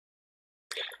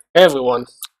Hey everyone,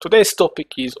 today's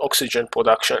topic is oxygen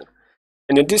production,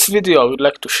 and in this video I would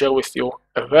like to share with you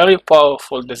a very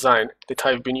powerful design that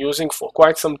I've been using for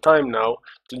quite some time now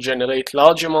to generate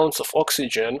large amounts of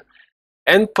oxygen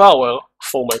and power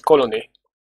for my colony.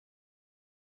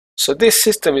 So this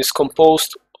system is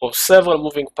composed of several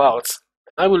moving parts.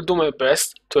 I will do my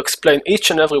best to explain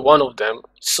each and every one of them,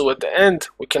 so at the end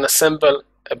we can assemble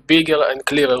a bigger and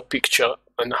clearer picture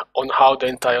on how the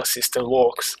entire system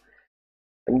works.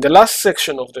 In the last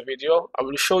section of the video, I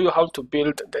will show you how to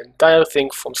build the entire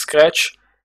thing from scratch,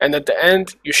 and at the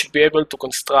end you should be able to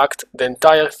construct the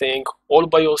entire thing all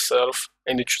by yourself,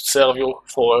 and it should serve you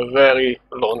for a very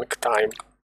long time.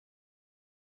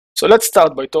 So let's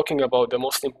start by talking about the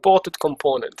most important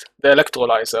component, the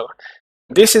electrolyzer.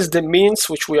 This is the means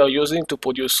which we are using to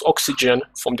produce oxygen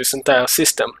from this entire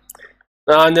system.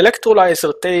 Now, an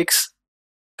electrolyzer takes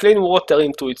clean water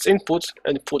into its input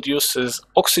and produces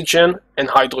oxygen and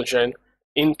hydrogen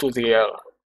into the air.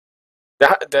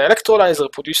 The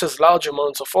electrolyzer produces large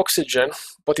amounts of oxygen,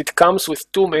 but it comes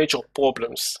with two major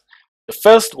problems. The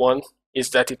first one is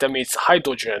that it emits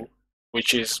hydrogen,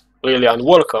 which is really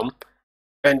unwelcome,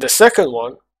 and the second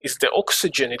one is the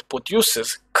oxygen it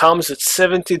produces comes at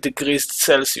 70 degrees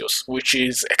Celsius, which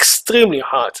is extremely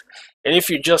hot. And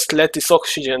if you just let this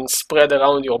oxygen spread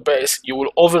around your base, you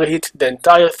will overheat the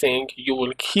entire thing, you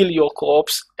will kill your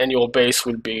crops, and your base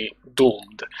will be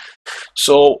doomed.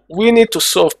 So we need to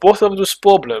solve both of those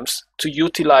problems to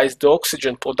utilize the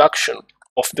oxygen production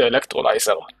of the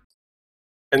electrolyzer.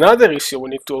 Another issue we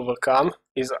need to overcome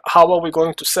is how are we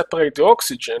going to separate the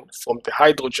oxygen from the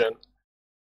hydrogen.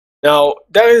 Now,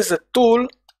 there is a tool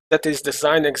that is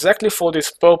designed exactly for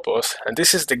this purpose, and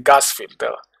this is the gas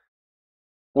filter,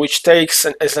 which takes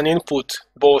as an input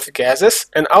both gases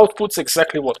and outputs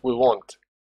exactly what we want.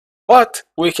 But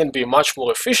we can be much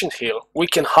more efficient here. We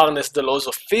can harness the laws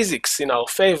of physics in our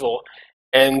favor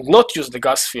and not use the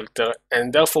gas filter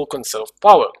and therefore conserve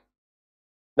power.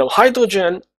 Now,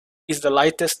 hydrogen is the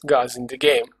lightest gas in the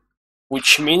game,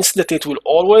 which means that it will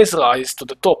always rise to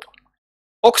the top.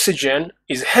 Oxygen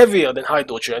is heavier than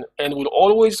hydrogen and will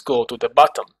always go to the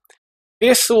bottom.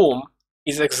 This room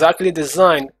is exactly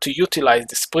designed to utilize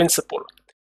this principle.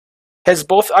 As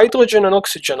both hydrogen and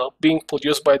oxygen are being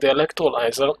produced by the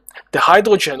electrolyzer, the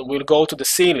hydrogen will go to the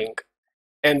ceiling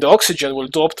and the oxygen will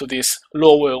drop to this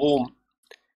lower room.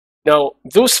 Now,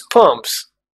 those pumps,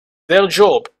 their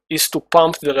job is to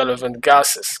pump the relevant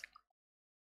gases.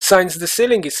 Since the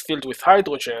ceiling is filled with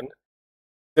hydrogen,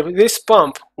 this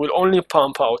pump will only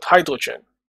pump out hydrogen,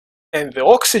 and the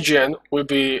oxygen will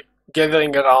be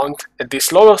gathering around at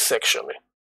this lower section.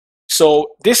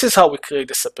 So this is how we create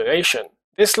the separation.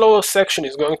 This lower section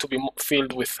is going to be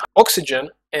filled with oxygen,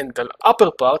 and the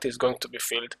upper part is going to be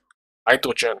filled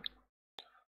hydrogen.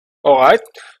 Alright,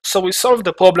 so we solved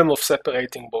the problem of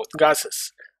separating both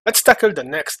gases. Let's tackle the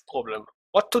next problem.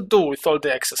 What to do with all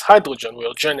the excess hydrogen we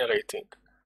are generating?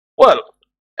 Well,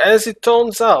 as it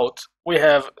turns out, we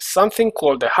have something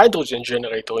called the hydrogen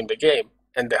generator in the game,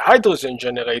 and the hydrogen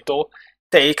generator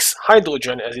takes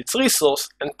hydrogen as its resource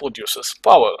and produces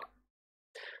power.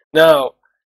 Now,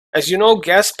 as you know,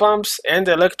 gas pumps and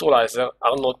the electrolyzer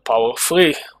are not power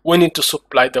free. We need to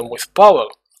supply them with power,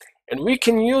 and we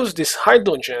can use this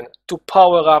hydrogen to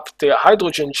power up the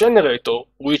hydrogen generator,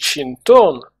 which in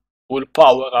turn will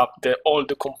power up all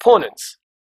the components.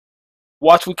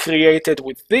 What we created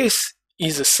with this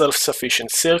is a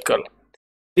self-sufficient circle.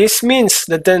 This means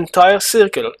that the entire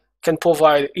circle can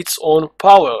provide its own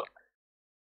power.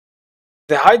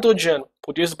 The hydrogen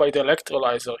produced by the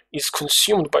electrolyzer is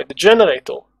consumed by the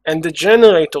generator, and the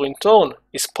generator in turn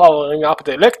is powering up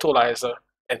the electrolyzer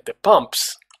and the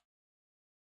pumps.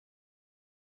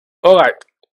 Alright,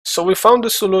 so we found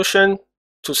the solution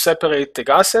to separate the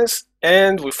gases,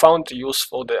 and we found the use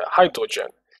for the hydrogen.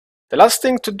 The last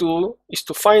thing to do is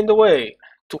to find a way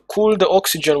to cool the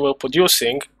oxygen we're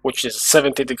producing, which is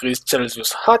 70 degrees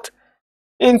Celsius hot,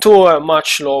 into a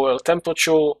much lower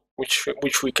temperature,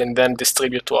 which we can then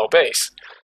distribute to our base.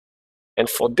 And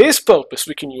for this purpose,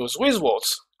 we can use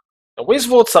wizworts. Now,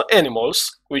 wizworts are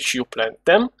animals, which you plant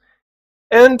them,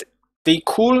 and they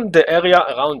cool the area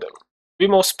around them. To be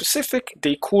more specific,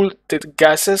 they cool the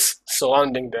gases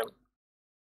surrounding them.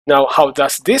 Now, how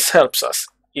does this help us?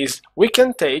 Is we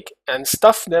can take and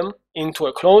stuff them into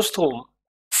a closed room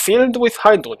filled with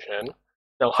hydrogen.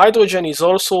 Now, hydrogen is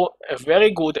also very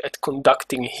good at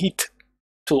conducting heat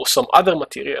to some other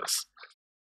materials.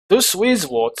 Those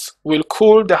wizworts will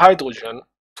cool the hydrogen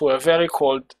to a very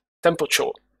cold temperature,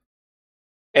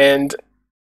 and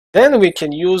then we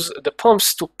can use the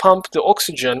pumps to pump the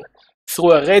oxygen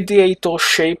through a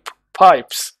radiator-shaped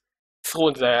pipes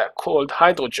through the cold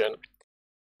hydrogen,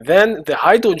 then the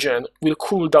hydrogen will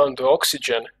cool down the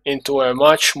oxygen into a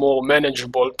much more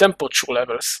manageable temperature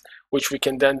levels, which we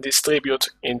can then distribute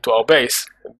into our base.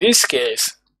 In this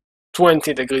case,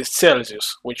 20 degrees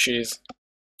Celsius, which is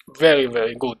very,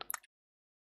 very good.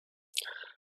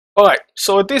 Alright,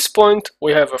 so at this point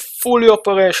we have a fully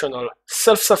operational,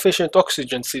 self-sufficient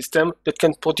oxygen system that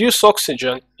can produce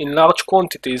oxygen in large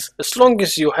quantities as long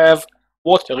as you have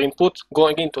water input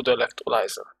going into the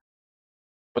electrolyzer.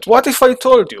 But what if I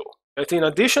told you that in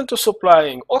addition to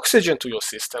supplying oxygen to your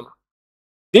system,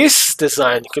 this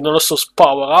design can also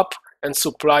power up and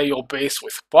supply your base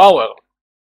with power?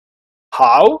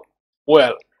 How?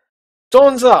 Well,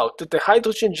 turns out that the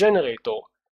hydrogen generator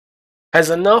has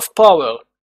enough power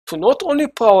to not only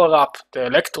power up the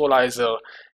electrolyzer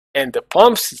and the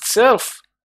pumps itself,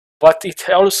 but it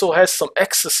also has some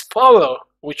excess power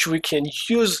which we can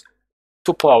use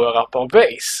to power up our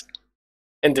base.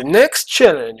 And the next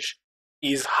challenge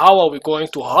is how are we going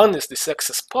to harness this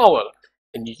excess power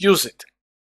and use it?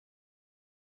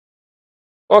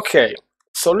 Okay,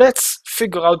 so let's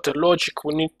figure out the logic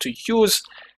we need to use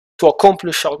to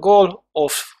accomplish our goal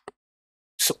of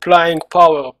supplying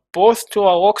power both to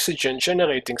our oxygen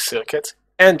generating circuit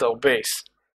and our base.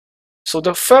 So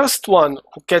the first one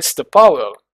who gets the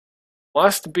power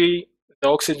must be the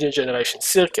oxygen generation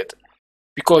circuit,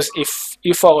 because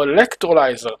if our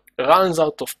electrolyzer runs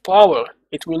out of power,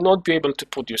 it will not be able to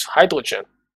produce hydrogen,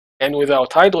 and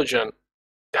without hydrogen,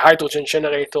 the hydrogen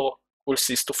generator will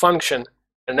cease to function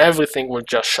and everything will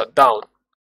just shut down.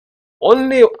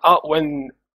 Only when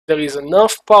there is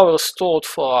enough power stored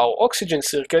for our oxygen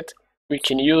circuit, we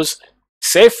can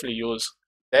safely use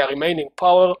the remaining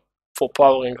power for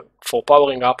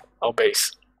powering up our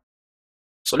base.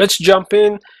 So let's jump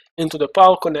into the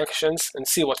power connections and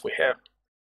see what we have.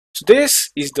 So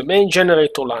this is the main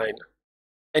generator line,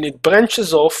 and it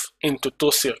branches off into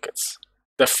two circuits.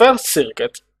 The first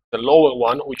circuit, the lower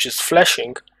one, which is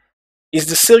flashing, is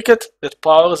the circuit that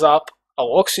powers up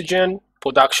our oxygen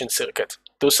production circuit.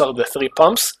 Those are the three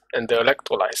pumps and the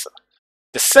electrolyzer.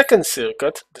 The second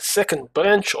circuit, the second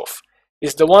branch off,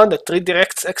 is the one that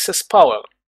redirects excess power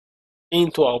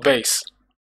into our base.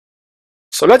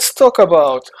 So let's talk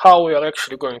about how we are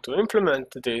actually going to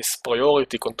implement this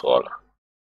priority control.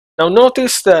 Now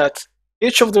notice that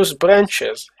each of those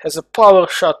branches has a power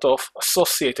shutoff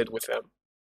associated with them,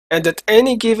 and at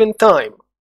any given time,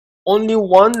 only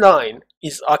one line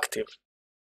is active.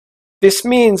 This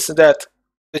means that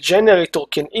the generator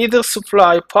can either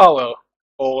supply power,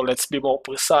 or let's be more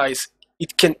precise,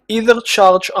 it can either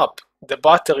charge up the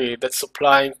battery that's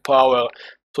supplying power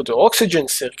to the oxygen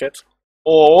circuit,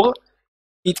 or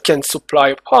it can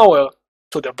supply power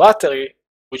to the battery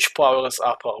which powers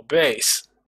up our base.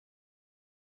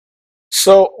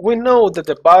 So we know that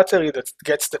the battery that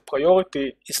gets the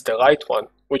priority is the right one,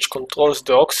 which controls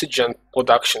the oxygen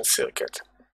production circuit.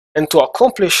 And to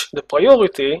accomplish the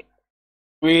priority,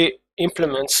 we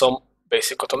implement some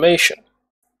basic automation.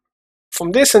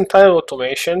 From this entire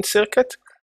automation circuit,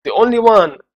 the only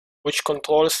one which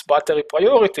controls battery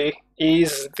priority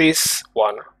is this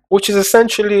one, which is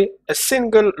essentially a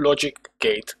single logic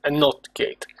gate, a NOT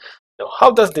gate. Now,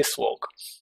 how does this work?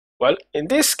 Well, in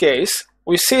this case,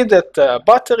 we see that the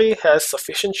battery has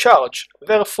sufficient charge,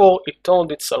 therefore it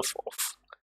turned itself off.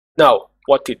 Now,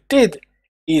 what it did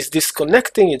is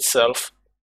disconnecting itself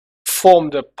from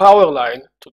the power line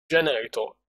to the generator.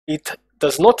 It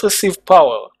does not receive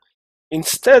power.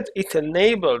 Instead, it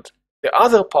enabled the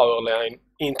other power line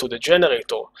into the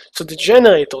generator. So the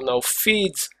generator now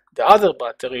feeds the other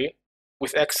battery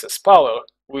with excess power,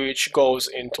 which goes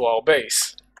into our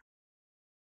base.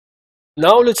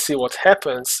 Now let's see what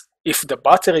happens if the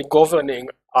battery governing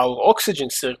our oxygen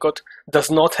circuit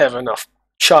does not have enough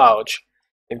charge.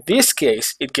 In this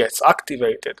case, it gets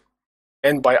activated,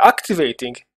 and by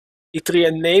activating, it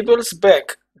re-enables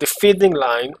back the feeding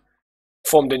line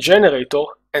from the generator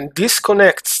and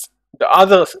disconnects the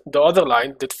other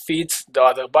line that feeds the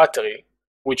other battery,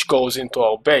 which goes into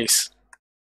our base.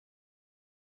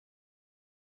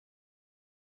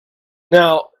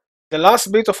 Now, the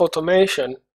last bit of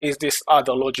automation is this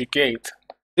other logic gate.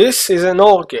 This is an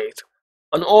OR gate.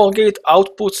 An OR gate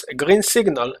outputs a green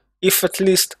signal if at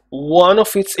least one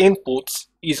of its inputs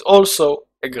is also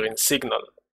a green signal.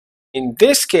 In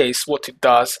this case, what it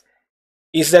does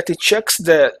is that it checks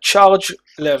the charge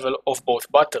level of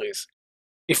both batteries.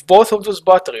 If both of those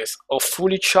batteries are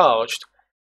fully charged,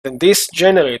 then this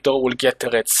generator will get a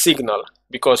red signal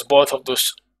because both of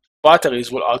those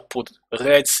batteries will output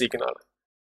red signal.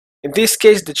 In this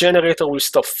case, the generator will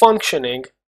stop functioning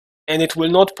and it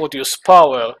will not produce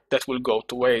power that will go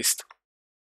to waste.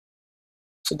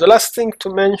 So the last thing to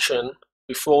mention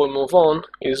before we move on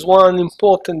is one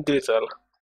important detail.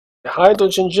 The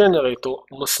hydrogen generator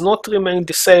must not remain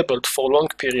disabled for long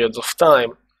periods of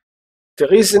time. The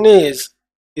reason is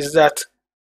that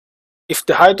if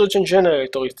the hydrogen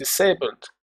generator is disabled,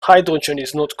 hydrogen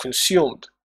is not consumed,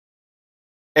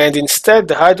 and instead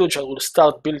the hydrogen will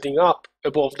start building up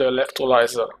above the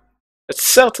electrolyzer. At a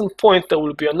certain point there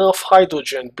will be enough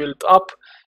hydrogen built up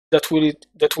that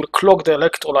will clog the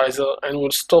electrolyzer and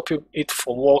will stop it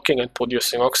from working and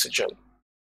producing oxygen.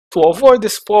 To avoid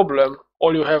this problem,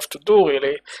 all you have to do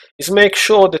really is make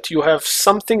sure that you have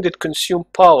something that consumes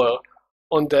power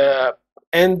on the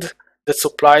end that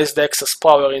supplies the excess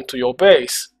power into your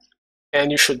base,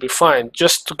 and you should be fine,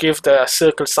 just to give the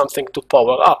circle something to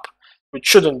power up, which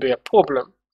shouldn't be a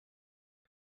problem.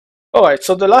 Alright,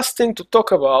 so the last thing to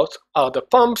talk about are the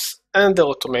pumps and the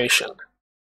automation.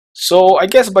 So I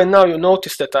guess by now you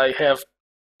noticed that I have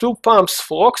 2 pumps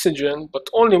for oxygen but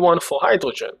only 1 for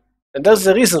hydrogen, and there's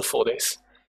a reason for this.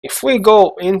 If we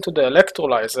go into the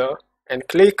electrolyzer and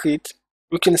click it,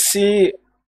 we can see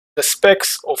the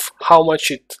specs of how much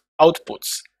it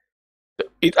outputs.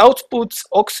 It outputs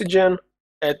oxygen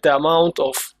at the amount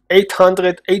of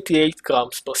 888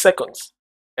 grams per second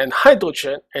and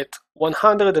hydrogen at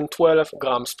 112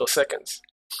 grams per second.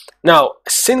 Now, a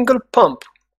single pump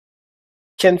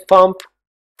can pump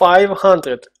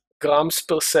 500 grams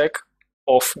per sec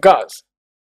of gas.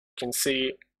 You can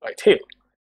see right here.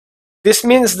 This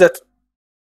means that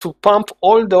to pump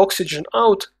all the oxygen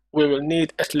out, we will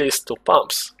need at least 2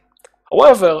 pumps.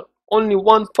 However, only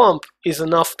 1 pump is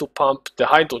enough to pump the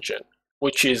hydrogen,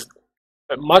 which is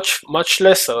much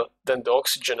lesser than the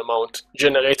oxygen amount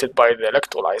generated by the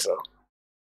electrolyzer.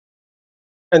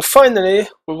 And finally,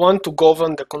 we want to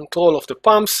govern the control of the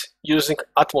pumps using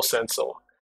Atmosensor.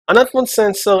 An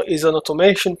Atmosensor is an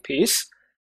automation piece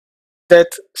that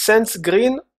sends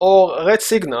green or red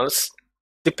signals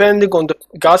depending on the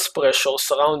gas pressure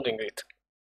surrounding it.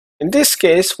 In this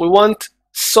case, we want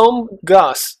some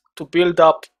gas to build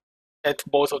up at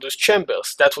both of those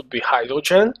chambers. That would be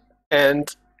hydrogen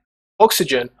and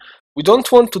oxygen. We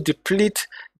don't want to deplete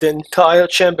the entire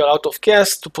chamber out of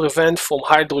gas to prevent from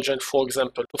hydrogen, for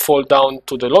example, to fall down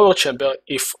to the lower chamber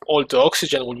if all the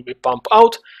oxygen will be pumped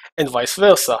out, and vice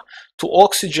versa, to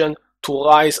oxygen to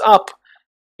rise up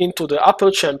into the upper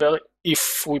chamber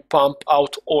if we pump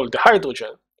out all the hydrogen.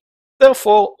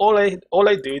 Therefore, all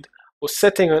I did was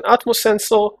setting an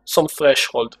Atmosensor some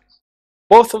threshold.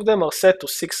 Both of them are set to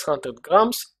 600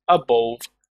 grams above,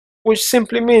 which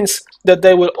simply means that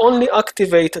they will only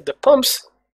activate the pumps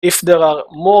if there are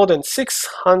more than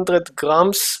 600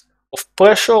 grams of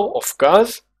pressure of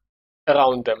gas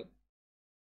around them.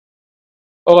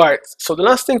 Alright, so the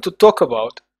last thing to talk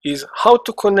about is how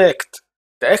to connect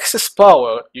the excess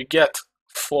power you get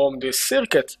from this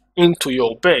circuit into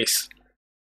your base.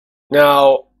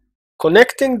 Now,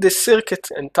 connecting this circuit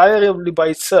entirely by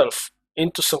itself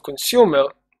into some consumer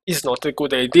is not a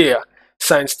good idea,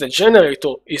 since the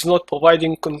generator is not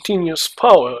providing continuous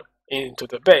power into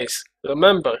the base.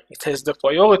 Remember, it has the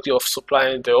priority of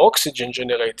supplying the oxygen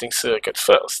generating circuit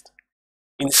first.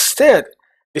 Instead,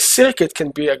 this circuit can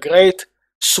be a great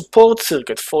support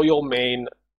circuit for your main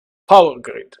power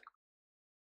grid.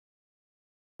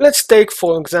 Let's take,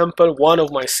 for example, one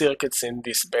of my circuits in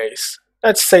this base.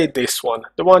 Let's say this one,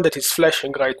 the one that is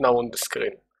flashing right now on the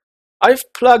screen.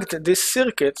 I've plugged this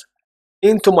circuit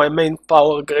into my main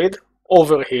power grid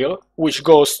over here, which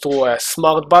goes to a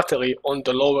smart battery on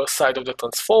the lower side of the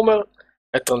transformer,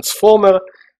 a transformer,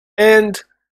 and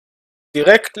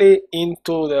directly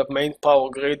into the main power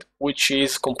grid, which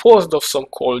is composed of some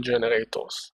coal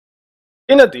generators.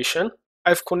 In addition,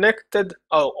 I've connected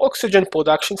our oxygen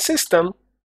production system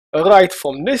right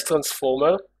from this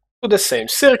transformer to the same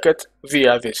circuit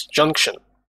via this junction.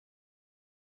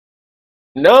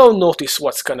 Now notice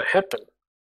what's gonna happen.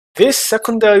 This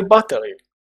secondary battery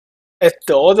at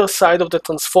the other side of the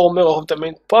transformer of the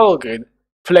main power grid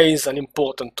plays an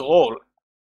important role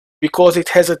because it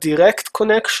has a direct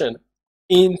connection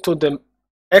into the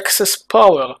excess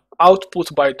power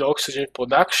output by the oxygen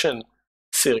production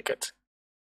circuit.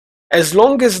 As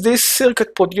long as this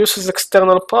circuit produces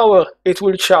external power, it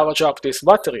will charge up this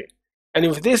battery. And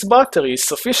if this battery is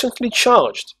sufficiently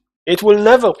charged, it will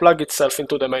never plug itself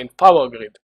into the main power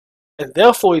grid. And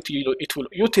therefore it will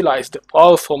utilize the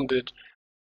power from the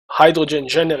hydrogen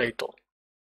generator.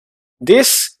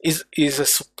 This is a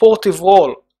supportive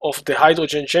role of the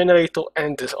hydrogen generator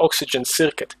and the oxygen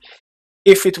circuit.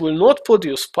 If it will not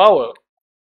produce power,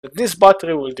 this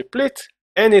battery will deplete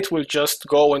and it will just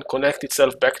go and connect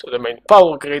itself back to the main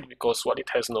power grid because, well, it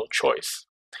has no choice.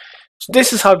 So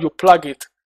this is how you plug it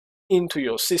into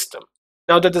your system.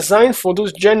 Now the design for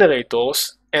those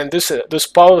generators and those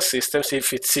power systems,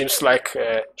 if it seems like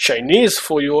Chinese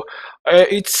for you,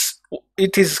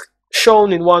 it is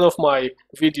shown in one of my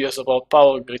videos about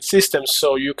power grid systems,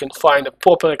 so you can find a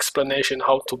proper explanation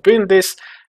how to build this,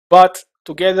 but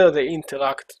together they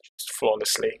interact just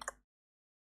flawlessly.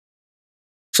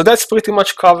 So that's pretty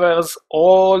much covers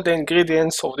all the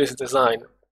ingredients of this design.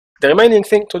 The remaining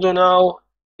thing to do now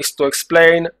is to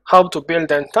explain how to build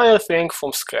the entire thing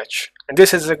from scratch. And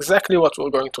this is exactly what we're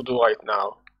going to do right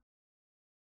now.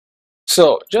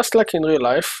 So, just like in real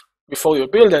life, before you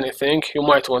build anything, you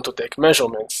might want to take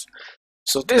measurements.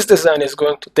 So this design is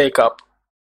going to take up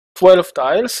 12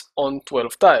 tiles on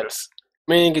 12 tiles,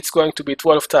 meaning it's going to be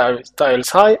 12 tiles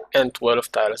high and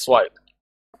 12 tiles wide.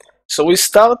 So we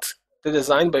start the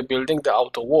design by building the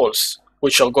outer walls,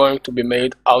 which are going to be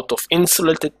made out of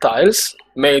insulated tiles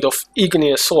made of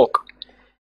igneous rock.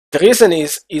 The reason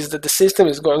is that the system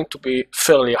is going to be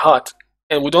fairly hot,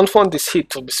 and we don't want this heat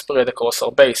to be spread across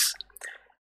our base.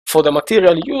 For the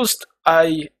material used,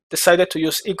 I decided to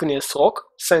use igneous rock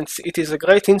since it is a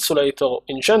great insulator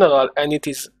in general and it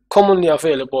is commonly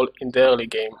available in the early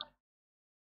game.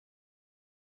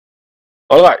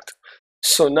 Alright,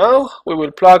 so now we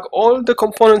will plug all the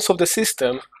components of the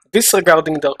system,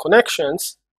 disregarding their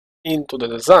connections, into the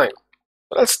design.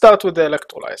 Let's start with the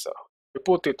electrolyzer. We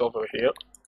put it over here.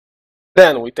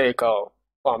 Then we take our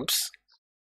pumps,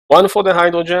 one for the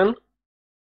hydrogen,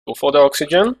 two for the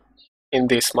oxygen, in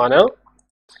this manner.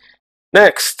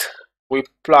 Next, we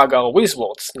plug our whiz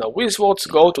wards. Now whiz wards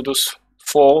go to those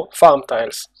 4 farm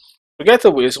tiles. To get a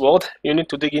whiz ward, you need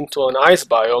to dig into an ice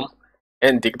biome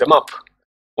and dig them up.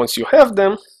 Once you have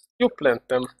them, you plant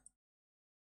them.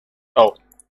 Oh,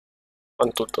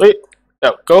 1, 2, 3,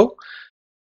 there we go.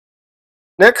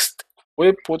 Next,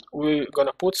 we're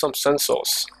gonna put some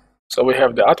sensors. So we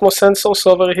have the Atmos sensors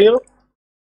over here,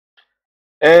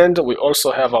 and we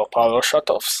also have our power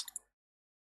shutoffs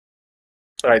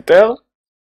right there.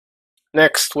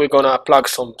 Next, we're gonna plug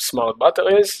some smart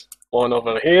batteries, one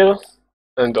over here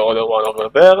and the other one over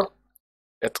there,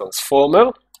 a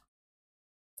transformer.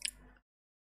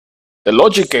 The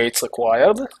logic gates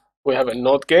required. We have a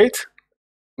NOT gate.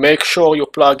 Make sure you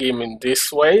plug him in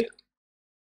this way.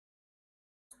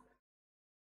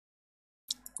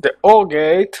 The OR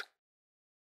gate,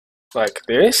 like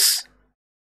this.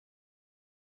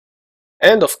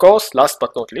 And of course, last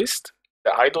but not least,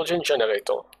 the hydrogen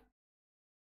generator.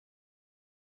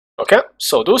 Okay,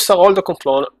 so those are all the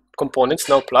components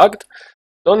now plugged.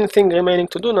 The only thing remaining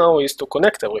to do now is to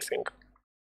connect everything.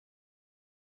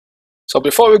 So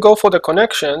before we go for the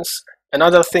connections,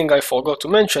 another thing I forgot to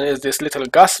mention is this little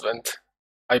gas vent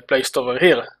I placed over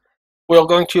here. We are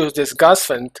going to use this gas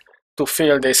vent to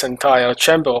fill this entire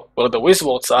chamber where the whiz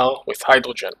wards are with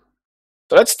hydrogen.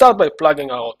 So let's start by plugging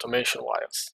our automation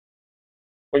wires.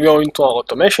 We go into our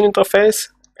automation interface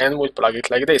and we plug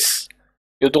it like this.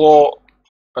 You draw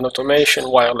an automation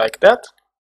wire like that,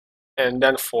 and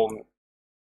then from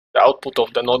the output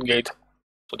of the NOT gate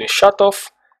to the shutoff,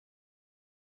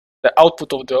 the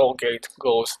output of the OR gate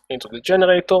goes into the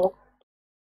generator,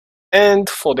 and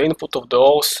for the input of the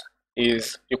ORs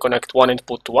is you connect one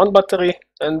input to one battery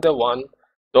and the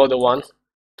other one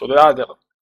to the other.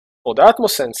 For the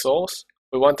Atmos sensors,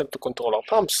 we want them to control our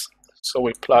pumps, so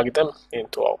we plug them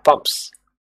into our pumps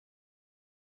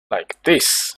like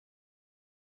this.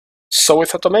 So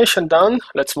with automation done,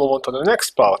 let's move on to the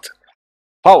next part,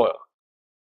 power.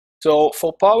 So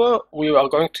for power, we are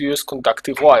going to use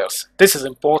conductive wires. This is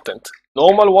important.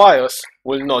 Normal wires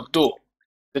will not do.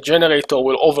 The generator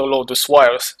will overload these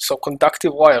wires, so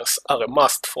conductive wires are a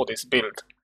must for this build.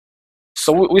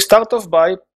 So we start off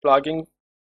by plugging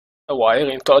a wire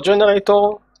into our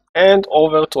generator and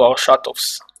over to our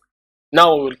shutoffs.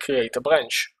 Now we will create a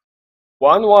branch.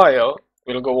 One wire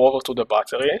will go over to the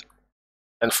battery,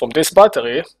 and from this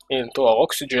battery into our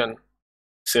oxygen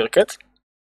circuit.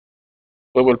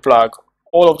 We will plug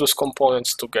all of those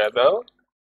components together.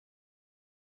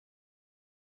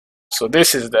 So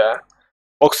this is the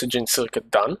oxygen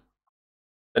circuit done.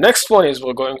 The next one is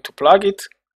we're going to plug it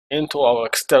into our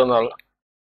external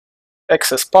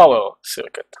excess power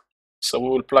circuit. So we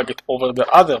will plug it over the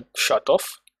other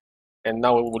shutoff, and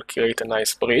now we will create a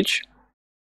nice bridge.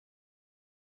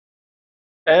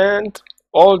 And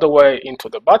all the way into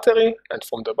the battery, and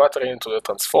from the battery into the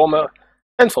transformer,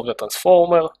 and from the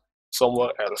transformer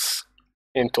somewhere else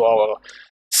into our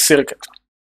circuit.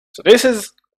 So this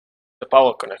is the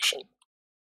power connection.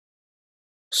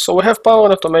 So we have power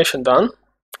and automation done.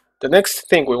 The next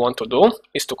thing we want to do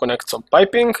is to connect some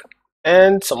piping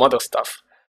and some other stuff.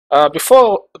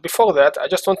 Before that, I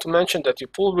just want to mention that you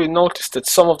probably noticed that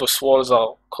some of those walls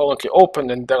are currently open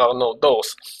and there are no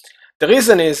doors. The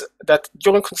reason is that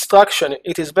during construction,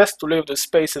 it is best to leave the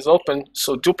spaces open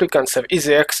so duplicants have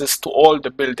easy access to all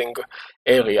the building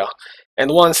area.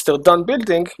 And once they're done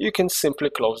building, you can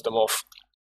simply close them off.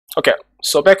 Okay,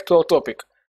 so back to our topic.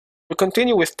 We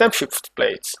continue with temp shift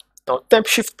plates. Now, temp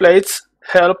shift plates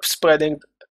help spreading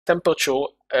temperature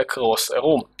across a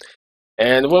room.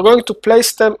 And we're going to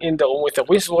place them in the room with the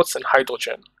Wisworth and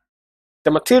hydrogen. The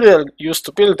material used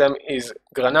to build them is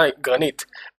granite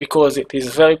because it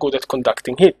is very good at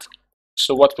conducting heat.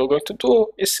 So what we're going to do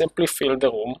is simply fill the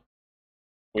room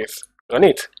with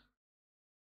granite.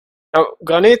 Now,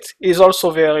 granite is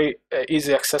also very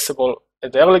easy accessible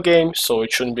at the early game, so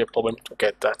it shouldn't be a problem to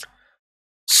get that.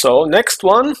 So next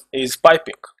one is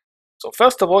piping. So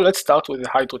first of all, let's start with the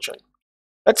hydrogen.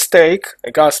 Let's take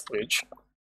a gas bridge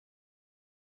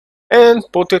and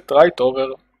put it right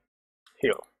over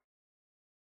here.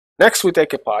 Next, we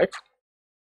take a pipe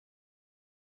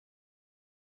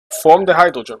from the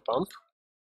hydrogen pump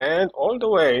and all the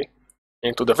way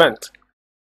into the vent.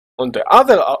 On the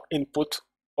other input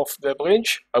of the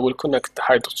bridge, I will connect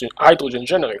the hydrogen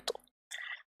generator.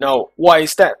 Now, why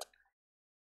is that?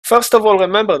 First of all,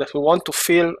 remember that we want to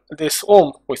fill this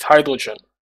room with hydrogen.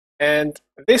 And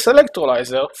this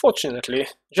electrolyzer, fortunately,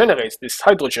 generates this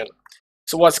hydrogen.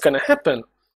 So what's going to happen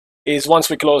is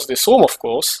once we close this room, of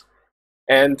course,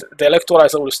 and the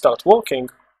electrolyzer will start working,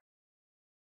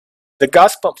 the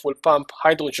gas pump will pump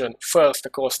hydrogen first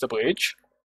across the bridge,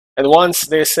 and once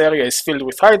this area is filled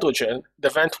with hydrogen, the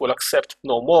vent will accept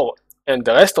no more, and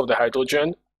the rest of the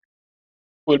hydrogen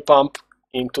will pump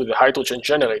into the hydrogen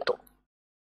generator.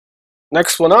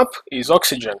 Next one up is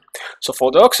oxygen. So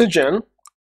for the oxygen,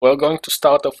 we're going to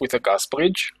start off with a gas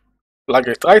bridge, plug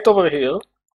it right over here,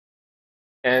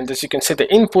 and as you can see,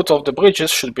 the input of the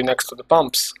bridges should be next to the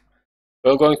pumps.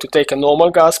 We're going to take a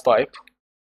normal gas pipe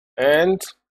and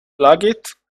plug it,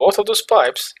 both of those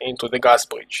pipes, into the gas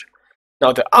bridge.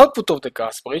 Now the output of the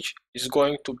gas bridge is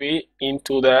going to be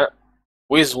into the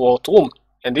Wisworth room,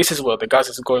 and this is where the gas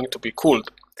is going to be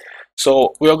cooled.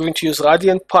 So we are going to use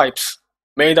radiant pipes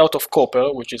made out of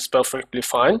copper, which is perfectly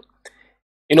fine,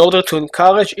 in order to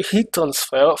encourage heat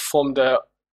transfer from the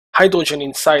hydrogen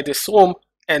inside this room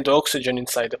and the oxygen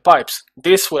inside the pipes.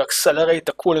 This will accelerate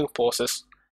the cooling process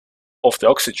of the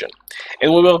oxygen.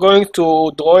 And we were going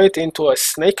to draw it into a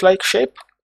snake-like shape,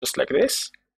 just like this,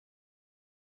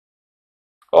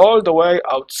 all the way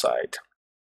outside.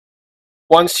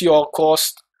 Once your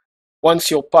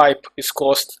pipe is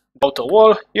crossed the outer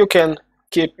wall, you can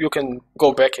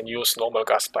go back and use normal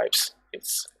gas pipes.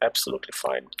 It's absolutely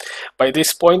fine. By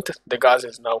this point, the gas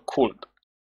is now cooled.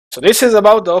 So this is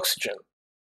about the oxygen.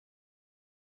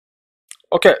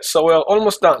 Okay, so we're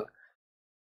almost done.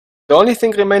 The only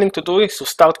thing remaining to do is to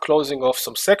start closing off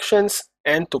some sections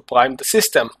and to prime the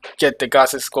system, get the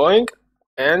gases going,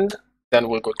 and then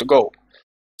we're good to go.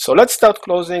 So let's start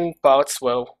closing parts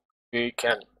where we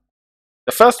can.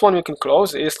 The first one we can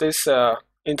close is this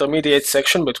intermediate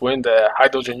section between the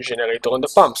hydrogen generator and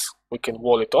the pumps. We can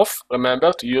wall it off.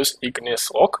 Remember to use igneous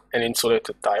rock and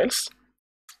insulated tiles.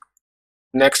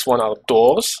 Next one are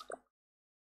doors.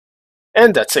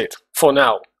 And that's it for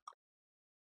now.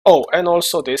 Oh, and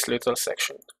also this little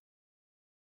section.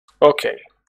 Okay.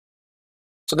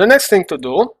 So the next thing to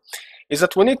do is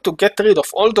that we need to get rid of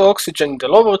all the oxygen in the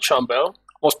lower chamber,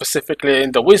 more specifically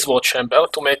in the Wisworth chamber,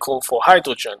 to make room for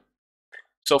hydrogen.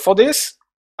 So for this,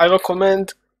 I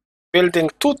recommend building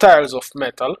 2 tiles of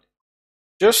metal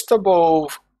just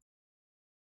above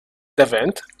the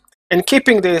vent and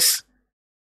keeping this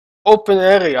open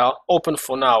area open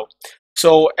for now.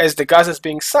 So as the gas is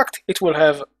being sucked, it will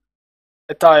have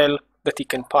a tile that it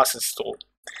can pass through.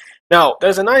 Now,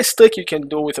 there's a nice trick you can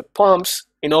do with the pumps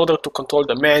in order to control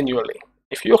them manually.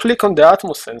 If you click on the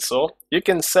Atmos sensor, you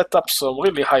can set up some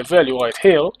really high value right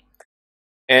here,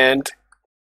 and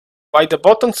by the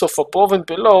buttons of above and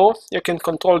below, you can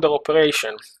control their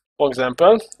operation. For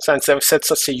example, since I've set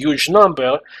such a huge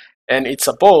number and it's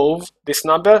above this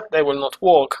number, they will not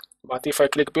work. But if I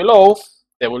click below,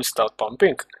 they will start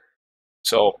pumping.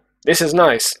 So this is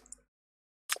nice.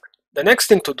 The next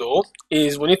thing to do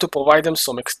is we need to provide them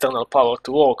some external power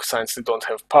to work since they don't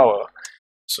have power.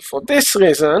 So for this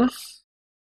reason,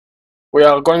 we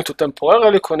are going to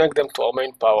temporarily connect them to our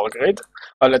main power grid.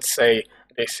 Let's say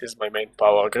this is my main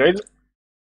power grid.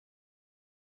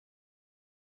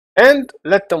 And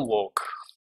let them work.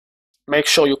 Make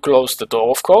sure you close the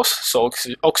door, of course, so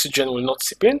oxygen will not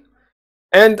seep in.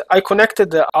 And I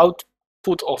connected the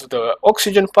output of the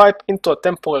oxygen pipe into a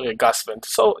temporary gas vent,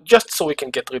 so just so we can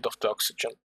get rid of the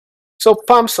oxygen. So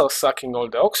pumps are sucking all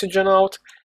the oxygen out,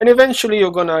 and eventually you're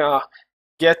gonna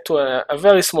get to a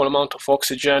very small amount of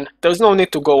oxygen. There's no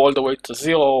need to go all the way to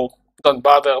zero, don't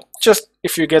bother. Just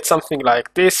if you get something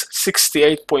like this,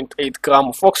 68.8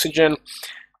 grams of oxygen,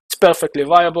 it's perfectly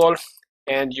viable,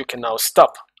 and you can now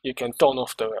stop. You can turn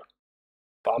off the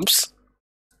pumps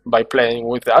by playing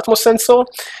with the Atmos sensor,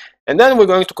 and then we're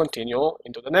going to continue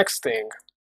into the next thing.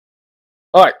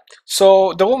 Alright,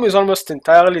 so the room is almost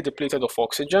entirely depleted of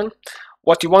oxygen.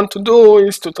 What you want to do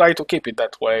is to try to keep it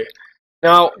that way.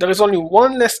 Now, there is only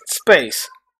one less space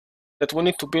that we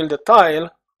need to build a tile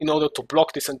in order to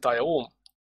block this entire room.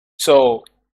 So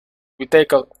we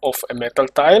take off a metal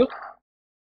tile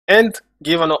and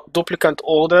give a duplicant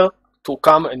order to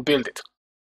come and build it.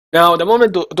 Now, the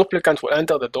moment the duplicant will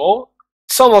enter the door,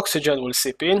 some oxygen will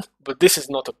seep in, but this is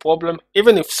not a problem.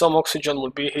 Even if some oxygen will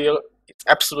be here, it's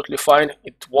absolutely fine.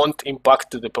 It won't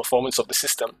impact the performance of the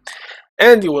system.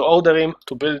 And you will order him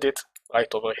to build it right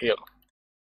over here.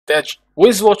 The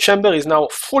Wizward chamber is now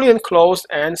fully enclosed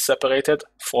and separated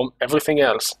from everything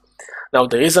else. Now,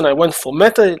 the reason I went for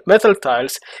metal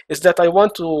tiles is that I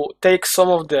want to take some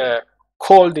of the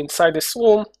cold inside this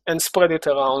room and spread it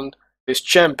around this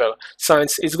chamber.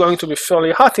 Since it's going to be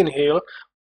fairly hot in here,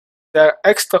 the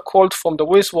extra cold from the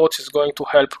Wizwards is going to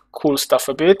help cool stuff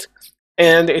a bit,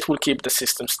 and it will keep the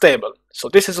system stable. So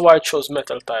this is why I chose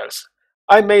metal tiles.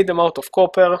 I made them out of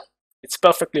copper. It's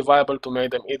perfectly viable to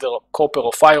make them either copper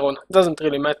or iron. It doesn't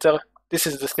really matter. This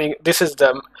is the thing. This is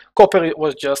them. Copper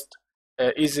was just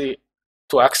easy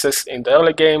to access in the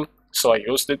early game, so I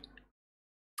used it.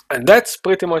 And that's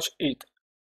pretty much it.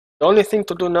 The only thing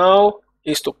to do now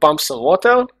is to pump some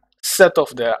water, set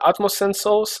off the Atmos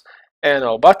sensors and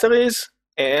our batteries,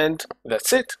 and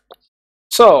that's it.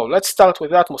 So let's start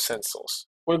with Atmos sensors.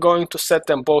 We're going to set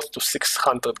them both to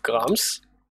 600 grams.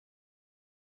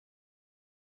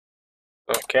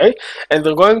 Okay, and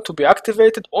they're going to be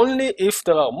activated only if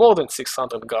there are more than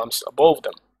 600 grams above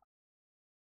them.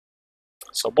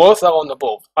 So both are on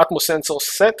above. Atmos sensors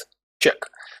set, check.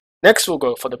 Next we'll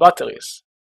go for the batteries.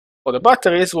 For the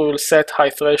batteries, we will set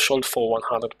high threshold for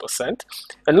 100%,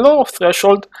 and low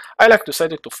threshold, I like to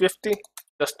set it to 50,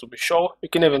 just to be sure. You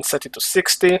can even set it to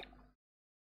 60,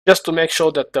 just to make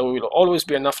sure that there will always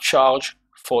be enough charge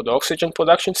for the oxygen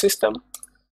production system,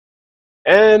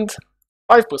 and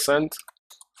 5%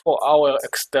 for our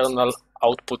external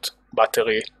output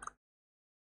battery.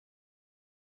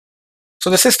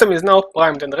 So the system is now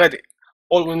primed and ready.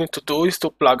 All we need to do is to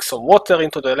plug some water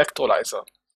into the electrolyzer.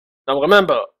 Now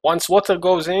remember, once water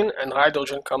goes in and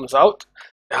hydrogen comes out,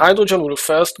 the hydrogen will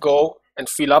first go and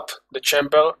fill up the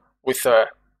chamber with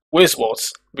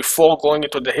Wizwards before going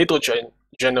into the hydrogen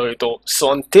generator.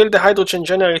 So until the hydrogen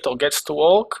generator gets to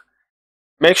work,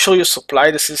 make sure you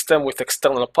supply the system with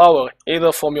external power,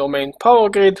 either from your main power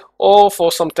grid or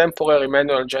for some temporary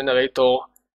manual generator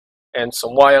and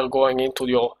some wire going into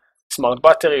your smart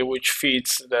battery, which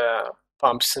feeds the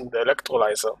pumps in the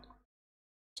electrolyzer.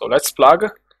 So let's plug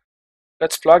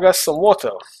us some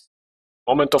water.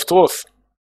 Moment of truth.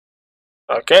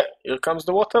 Okay, here comes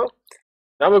the water.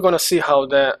 Now we're going to see how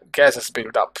the gases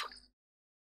build up.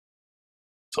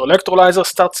 So electrolyzer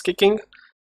starts kicking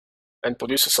and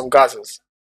produces some gases.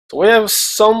 So we have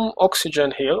some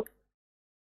oxygen here,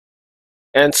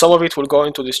 and some of it will go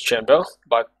into this chamber,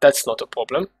 but that's not a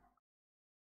problem.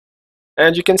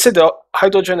 And you can see the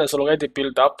hydrogen has already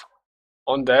built up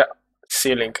on the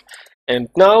ceiling. And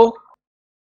now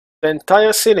the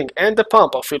entire ceiling and the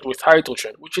pump are filled with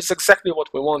hydrogen, which is exactly what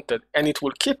we wanted, and it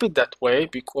will keep it that way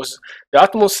because the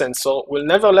Atmos sensor will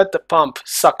never let the pump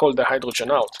suck all the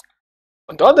hydrogen out.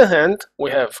 On the other hand,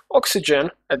 we have oxygen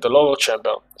at the lower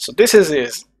chamber, so this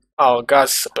is our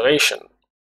gas separation.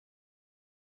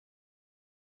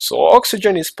 So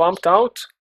oxygen is pumped out,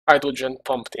 hydrogen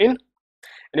pumped in,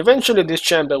 and eventually this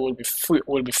chamber will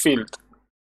be filled.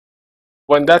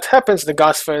 When that happens, the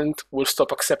gas vent will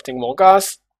stop accepting more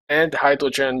gas, and the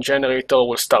hydrogen generator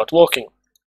will start working.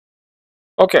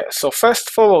 Okay, so fast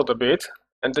forward a bit,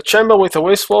 and the chamber with the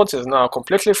Wizwards is now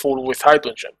completely full with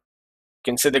hydrogen.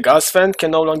 You can see the gas vent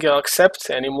can no longer accept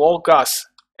any more gas,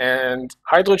 and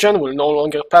hydrogen will no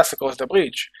longer pass across the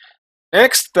bridge.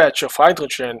 Next batch of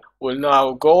hydrogen will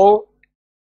now go,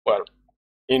 well,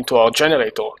 into our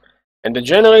generator, and the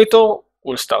generator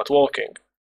will start working.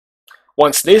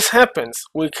 Once this happens,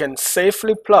 we can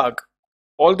safely plug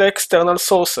all the external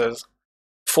sources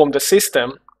from the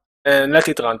system and let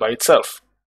it run by itself.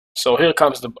 So here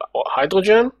comes the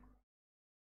hydrogen,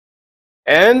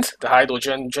 and the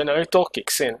hydrogen generator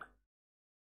kicks in.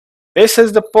 This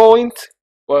is the point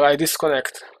where I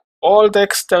disconnect all the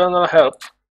external help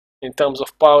in terms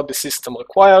of power the system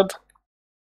required,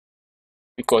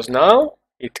 because now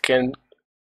it can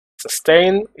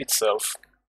sustain itself.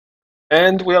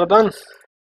 And we are done.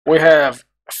 We have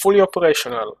a fully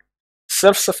operational,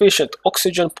 self-sufficient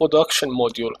oxygen production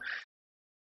module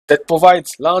that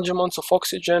provides large amounts of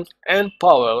oxygen and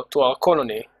power to our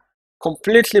colony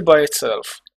completely by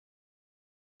itself.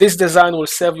 This design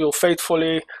will serve you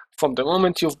faithfully from the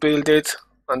moment you've built it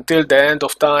until the end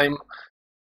of time.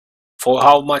 For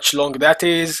how much long that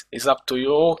is up to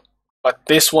you, but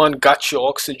this one got your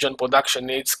oxygen production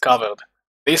needs covered.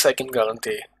 This I can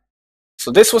guarantee.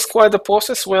 So this was quite the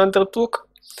process we undertook,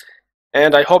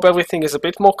 and I hope everything is a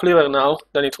bit more clear now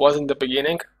than it was in the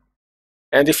beginning.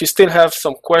 And if you still have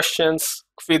some questions,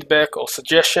 feedback, or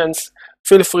suggestions,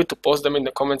 feel free to post them in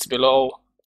the comments below.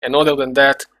 And other than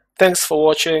that, thanks for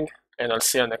watching, and I'll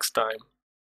see you next time.